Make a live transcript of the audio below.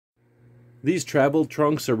These travel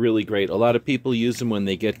trunks are really great. A lot of people use them when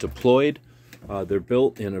they get deployed. They're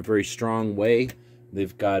built in a very strong way.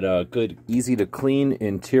 They've got a good, easy to clean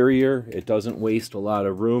interior. It doesn't waste a lot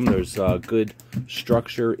of room. There's a good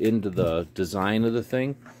structure into the design of the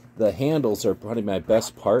thing. The handles are probably my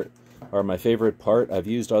best part, or my favorite part. I've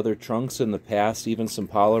used other trunks in the past, even some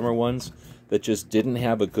polymer ones, that just didn't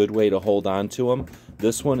have a good way to hold on to them.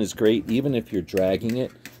 This one is great, even if you're dragging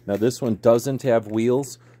it. Now this one doesn't have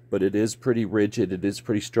wheels, but it is pretty rigid. It is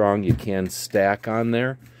pretty strong. You can stack on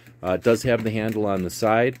there. It does have the handle on the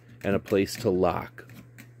side and a place to lock.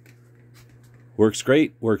 Works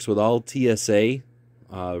great. Works with all TSA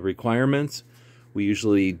requirements. We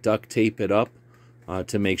usually duct tape it up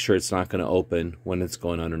to make sure it's not going to open when it's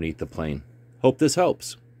going underneath the plane. Hope this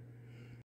helps.